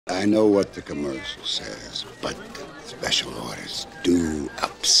I know what the commercial says, but special orders do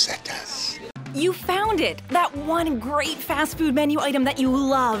upset us. You found it! That one great fast food menu item that you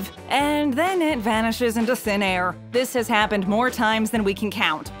love. And then it vanishes into thin air. This has happened more times than we can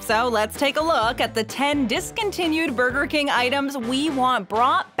count. So let's take a look at the 10 discontinued Burger King items we want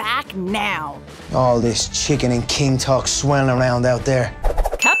brought back now. All this chicken and king talk swirling around out there.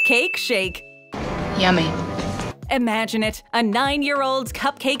 Cupcake Shake. Yummy. Imagine it, a 9-year-old's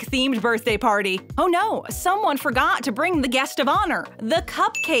cupcake-themed birthday party. Oh no, someone forgot to bring the guest of honor, the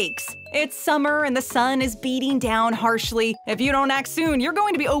cupcakes. It's summer and the sun is beating down harshly. If you don't act soon, you're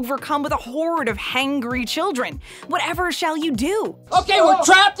going to be overcome with a horde of hangry children. Whatever shall you do? Okay, we're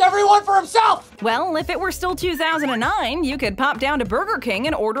trapped, everyone for himself! Well, if it were still 2009, you could pop down to Burger King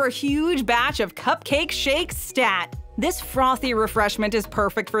and order a huge batch of Cupcake Shake stat. This frothy refreshment is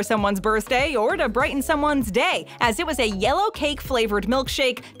perfect for someone's birthday or to brighten someone's day, as it was a yellow cake-flavored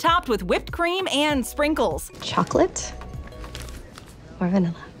milkshake topped with whipped cream and sprinkles. Chocolate or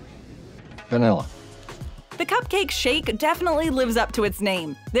vanilla? Vanilla. The Cupcake Shake definitely lives up to its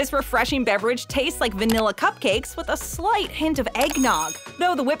name. This refreshing beverage tastes like vanilla cupcakes with a slight hint of eggnog.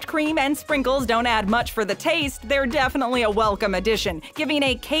 Though the whipped cream and sprinkles don't add much for the taste, they're definitely a welcome addition, giving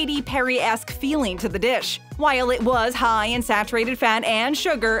a Katy Perry-esque feeling to the dish. While it was high in saturated fat and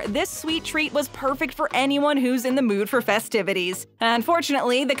sugar, this sweet treat was perfect for anyone who's in the mood for festivities.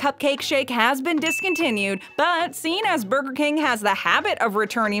 Unfortunately, the Cupcake Shake has been discontinued, but seeing as Burger King has the habit of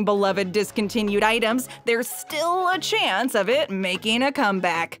returning beloved discontinued items, there's still a chance of it making a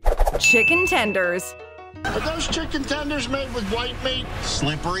comeback. Chicken tenders. Are those chicken tenders made with white meat?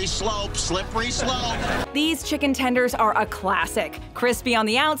 Slippery slope, slippery slope. These chicken tenders are a classic. Crispy on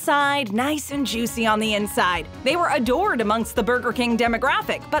the outside, nice and juicy on the inside. They were adored amongst the Burger King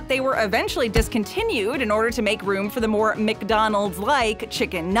demographic, but they were eventually discontinued in order to make room for the more McDonald's-like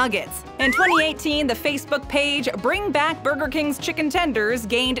chicken nuggets. In 2018, the Facebook page Bring Back Burger King's Chicken Tenders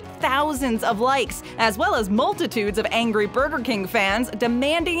gained thousands of likes, as well as multitudes of angry Burger King fans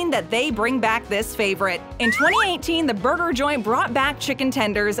demanding that they bring back this favorite. In 2018, the burger joint brought back chicken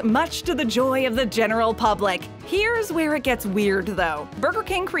tenders, much to the joy of the general public. Here's where it gets weird, though. Burger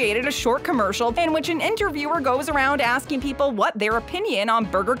King created a short commercial in which an interviewer goes around asking people what their opinion on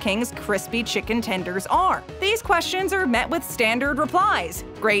Burger King's crispy chicken tenders are. These questions are met with standard replies.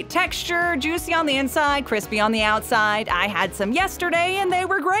 Great texture, juicy on the inside, crispy on the outside. I had some yesterday and they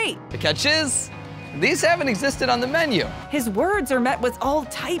were great. The catch is, these haven't existed on the menu. His words are met with all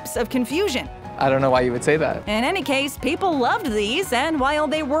types of confusion. I don't know why you would say that. In any case, people loved these, and while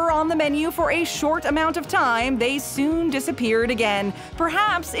they were on the menu for a short amount of time, they soon disappeared again,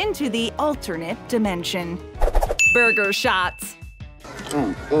 perhaps into the alternate dimension. Burger shots.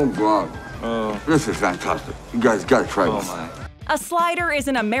 Oh God. This is fantastic. You guys gotta try this. My. A slider is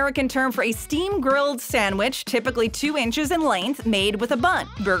an American term for a steam-grilled sandwich, typically 2 inches in length, made with a bun.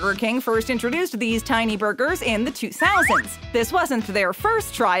 Burger King first introduced these tiny burgers in the 2000s. This wasn't their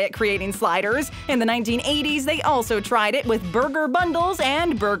first try at creating sliders. In the 1980s, they also tried it with burger bundles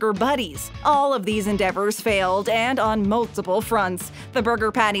and burger buddies. All of these endeavors failed, and on multiple fronts. The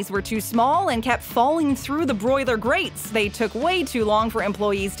burger patties were too small and kept falling through the broiler grates. They took way too long for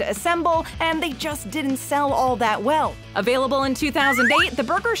employees to assemble, and they just didn't sell all that well. Available in 2008, the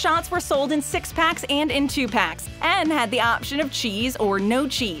burger shots were sold in 6-packs and in 2-packs, and had the option of cheese or no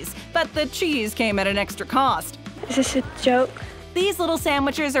cheese, but the cheese came at an extra cost. Is this a joke? These little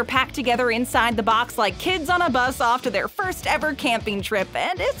sandwiches are packed together inside the box like kids on a bus off to their first ever camping trip,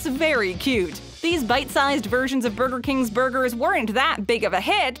 and it's very cute. These bite-sized versions of Burger King's burgers weren't that big of a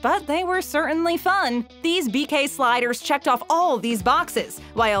hit, but they were certainly fun. These BK sliders checked off all of these boxes.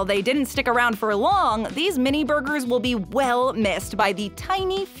 While they didn't stick around for long, these mini burgers will be well missed by the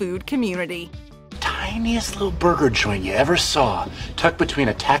tiny food community. Tiniest little burger joint you ever saw, tucked between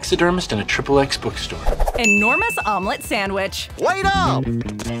a taxidermist and a XXX bookstore. Enormous omelet sandwich. Wait up!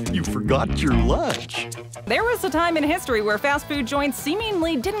 You forgot your lunch. There was a time in history where fast food joints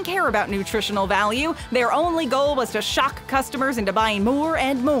seemingly didn't care about nutritional value. Their only goal was to shock customers into buying more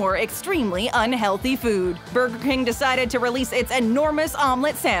and more extremely unhealthy food. Burger King decided to release its enormous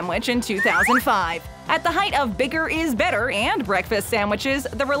omelet sandwich in 2005. At the height of bigger is better and breakfast sandwiches,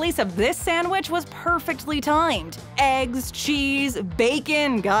 the release of this sandwich was perfectly timed. Eggs, cheese,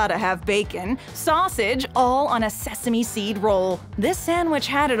 bacon, gotta have bacon, sausage, all on a sesame seed roll. This sandwich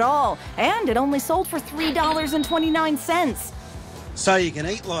had it all, and it only sold for $3.29. So you can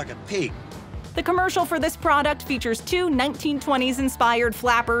eat like a pig, The commercial for this product features two 1920s-inspired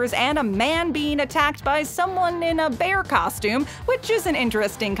flappers and a man being attacked by someone in a bear costume, which is an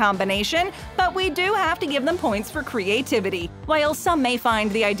interesting combination, but we do have to give them points for creativity. While some may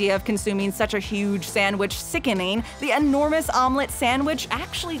find the idea of consuming such a huge sandwich sickening, the enormous omelet sandwich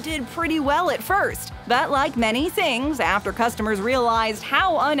actually did pretty well at first. But like many things, after customers realized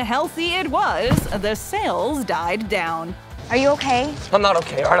how unhealthy it was, the sales died down. Are you okay? I'm not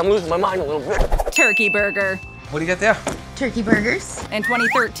okay, all right? I'm losing my mind a little bit. Turkey burger. What do you get there? Turkey burgers? In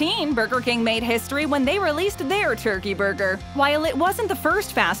 2013, Burger King made history when they released their turkey burger. While it wasn't the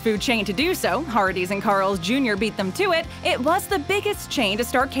first fast food chain to do so, Hardee's and Carl's Jr. beat them to it, it was the biggest chain to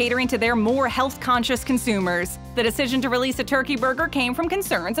start catering to their more health-conscious consumers. The decision to release a turkey burger came from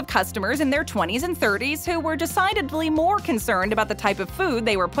concerns of customers in their 20s and 30s who were decidedly more concerned about the type of food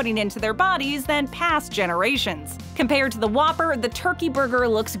they were putting into their bodies than past generations. Compared to the Whopper, the turkey burger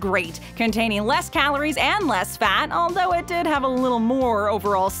looks great, containing less calories and less fat, although it did have a little more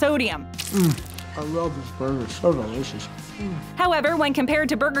overall sodium. I love this burger, it's so delicious. However, when compared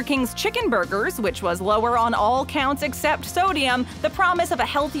to Burger King's chicken burgers, which was lower on all counts except sodium, the promise of a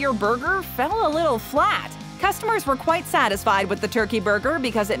healthier burger fell a little flat. Customers were quite satisfied with the turkey burger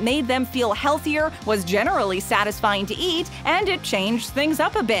because it made them feel healthier, was generally satisfying to eat, and it changed things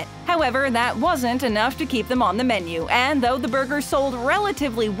up a bit. However, that wasn't enough to keep them on the menu, and though the burgers sold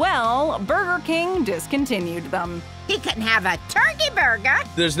relatively well, Burger King discontinued them. He couldn't have a turkey burger.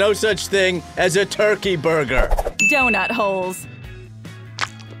 There's no such thing as a turkey burger. Donut holes.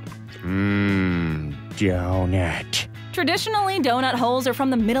 Donut. Traditionally, donut holes are from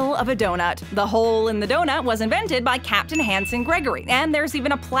the middle of a donut. The hole in the donut was invented by Captain Hanson Gregory, and there's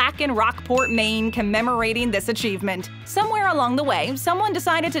even a plaque in Rockport, Maine commemorating this achievement. Somewhere along the way, someone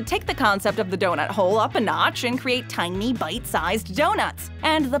decided to take the concept of the donut hole up a notch and create tiny, bite-sized donuts.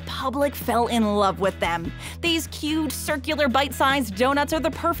 And the public fell in love with them. These cute, circular, bite-sized donuts are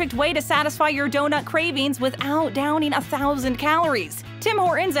the perfect way to satisfy your donut cravings without downing 1,000 calories. Tim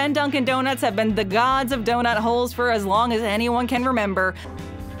Hortons and Dunkin' Donuts have been the gods of donut holes for as long as anyone can remember.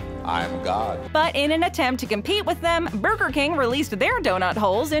 I'm God. But in an attempt to compete with them, Burger King released their donut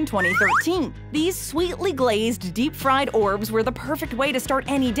holes in 2013. These sweetly glazed, deep-fried orbs were the perfect way to start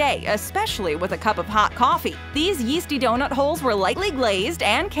any day, especially with a cup of hot coffee. These yeasty donut holes were lightly glazed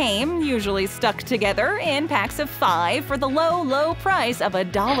and came, usually stuck together, in packs of 5 for the low, low price of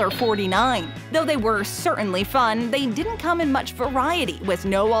 $1.49. Though they were certainly fun, they didn't come in much variety, with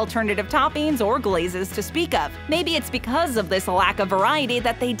no alternative toppings or glazes to speak of. Maybe it's because of this lack of variety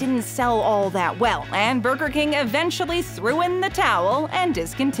that they didn't sell all that well, and Burger King eventually threw in the towel and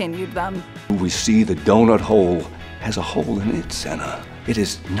discontinued them. We see the donut hole has a hole in its center. It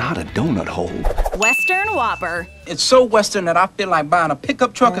is not a donut hole. Western Whopper. It's so Western that I feel like buying a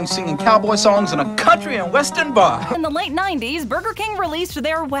pickup truck and singing cowboy songs in a country and Western bar. In the late 90s, Burger King released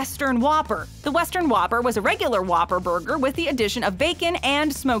their Western Whopper. The Western Whopper was a regular Whopper burger with the addition of bacon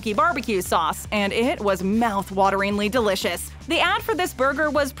and smoky barbecue sauce, and it was mouth-wateringly delicious. The ad for this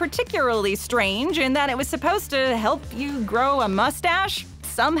burger was particularly strange in that it was supposed to help you grow a mustache,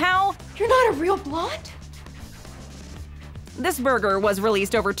 somehow. You're not a real blonde? This burger was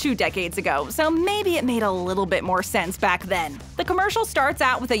released over 2 decades ago, so maybe it made a little bit more sense back then. The commercial starts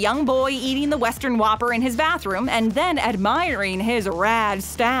out with a young boy eating the Western Whopper in his bathroom and then admiring his rad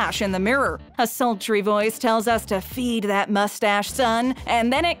stash in the mirror. A sultry voice tells us to feed that mustache, son,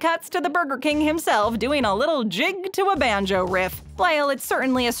 and then it cuts to the Burger King himself doing a little jig to a banjo riff. While it's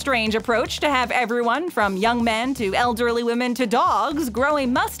certainly a strange approach to have everyone, from young men to elderly women to dogs,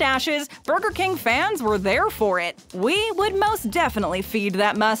 growing mustaches, Burger King fans were there for it. We would most definitely feed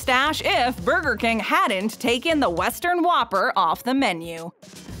that mustache if Burger King hadn't taken the Western Whopper off the menu.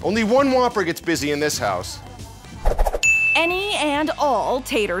 Only one Whopper gets busy in this house. Any and all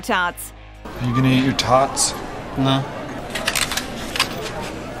tater tots. Are you gonna eat your tots? No.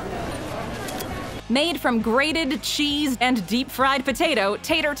 Made from grated cheese and deep-fried potato,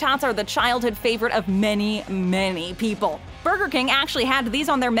 tater tots are the childhood favorite of many, many people. Burger King actually had these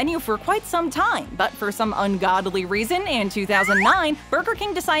on their menu for quite some time, but for some ungodly reason, in 2009, Burger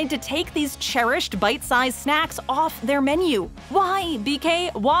King decided to take these cherished bite-sized snacks off their menu. Why,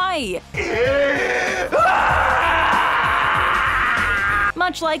 BK? Why?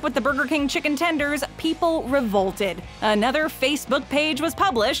 Much like with the Burger King chicken tenders, people revolted. Another Facebook page was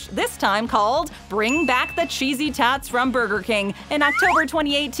published, this time called Bring Back the Cheesy Tots from Burger King. In October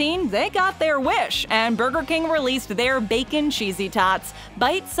 2018, they got their wish, and Burger King released their Bacon Cheesy Tots,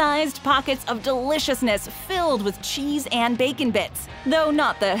 bite-sized pockets of deliciousness filled with cheese and bacon bits. Though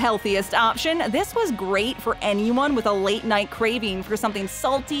not the healthiest option, this was great for anyone with a late-night craving for something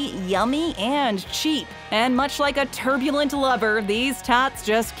salty, yummy, and cheap. And much like a turbulent lover, these tots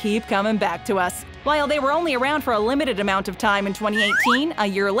just keep coming back to us. While they were only around for a limited amount of time in 2018, a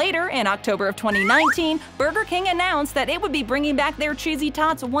year later, in October of 2019, Burger King announced that it would be bringing back their cheesy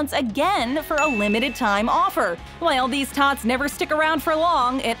tots once again for a limited time offer. While these tots never stick around for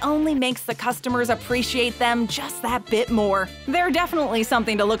long, it only makes the customers appreciate them just that bit more. They're definitely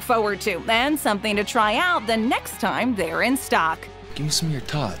something to look forward to, and something to try out the next time they're in stock. Give me some of your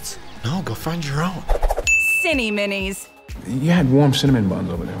tots. No, go find your own. Cini Minis. You had warm cinnamon buns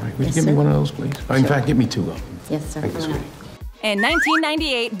over there, right? Would you give me one of those, please? In fact, give me two of them. Yes, sir. Thank you, sweetie. In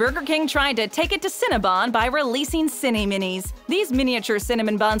 1998, Burger King tried to take it to Cinnabon by releasing Cini Minis. These miniature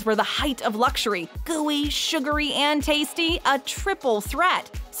cinnamon buns were the height of luxury. Gooey, sugary, and tasty, a triple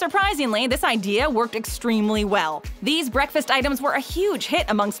threat. Surprisingly, this idea worked extremely well. These breakfast items were a huge hit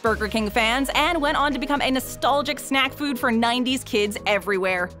amongst Burger King fans and went on to become a nostalgic snack food for 90s kids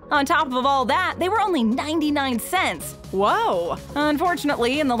everywhere. On top of all that, they were only 99 cents. Whoa!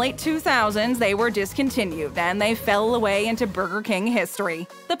 Unfortunately, in the late 2000s, they were discontinued and they fell away into Burger King history.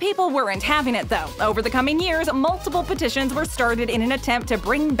 The people weren't having it though. Over the coming years, multiple petitions were started in an attempt to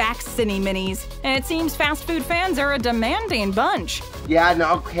bring back Cini Minis. It seems fast food fans are a demanding bunch. Yeah,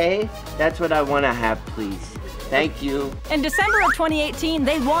 no, okay. That's what I want to have, please. Thank you. In December of 2018,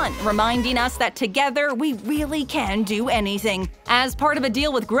 they won, reminding us that together we really can do anything. As part of a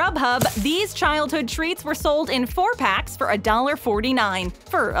deal with Grubhub, these childhood treats were sold in 4-packs for $1.49.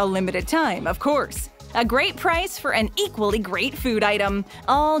 For a limited time, of course. A great price for an equally great food item.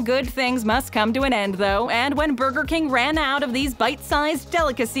 All good things must come to an end, though, and when Burger King ran out of these bite-sized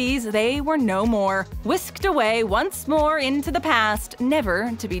delicacies, they were no more. Whisked away once more into the past,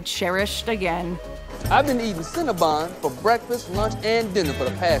 never to be cherished again. I've been eating Cinnabon for breakfast, lunch, and dinner for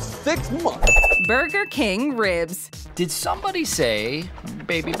the past 6 months. Burger King ribs. Did somebody say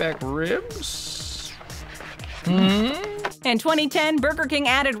baby back ribs? In 2010, Burger King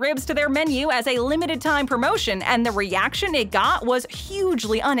added ribs to their menu as a limited-time promotion, and the reaction it got was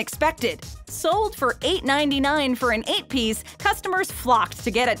hugely unexpected. Sold for $8.99 for an 8-piece, customers flocked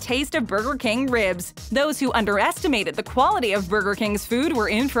to get a taste of Burger King ribs. Those who underestimated the quality of Burger King's food were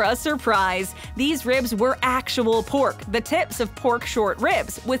in for a surprise. These ribs were actual pork, the tips of pork short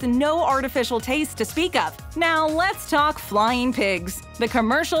ribs, with no artificial taste to speak of. Now let's talk flying pigs. The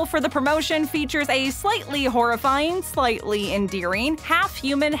commercial for the promotion features a slightly horrifying, slightly endearing,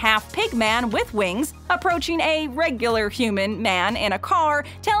 half-human, half-pig man with wings approaching a regular human man in a car,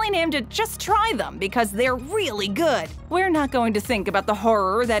 telling him to just try them because they're really good. We're not going to think about the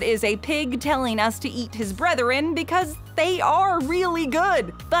horror that is a pig telling us to eat his brethren because they are really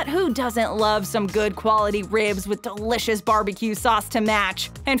good. But who doesn't love some good quality ribs with delicious barbecue sauce to match?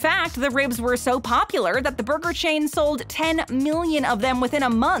 In fact, the ribs were so popular that the burger chain sold 10 million of them within a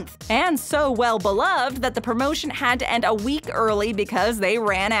month, and so well beloved that the promotion had to end a week early because they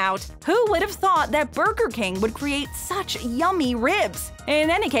ran out. Who would have thought that Burger King would create such yummy ribs?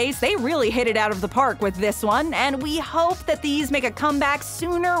 In any case, they really hit it out of the park with this one, and we hope that these make a comeback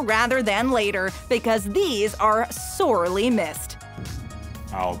sooner rather than later, because these are sorely missed.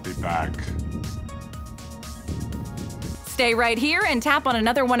 I'll be back. Stay right here and tap on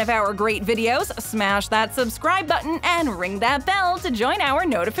another one of our great videos, smash that subscribe button, and ring that bell to join our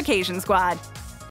notification squad.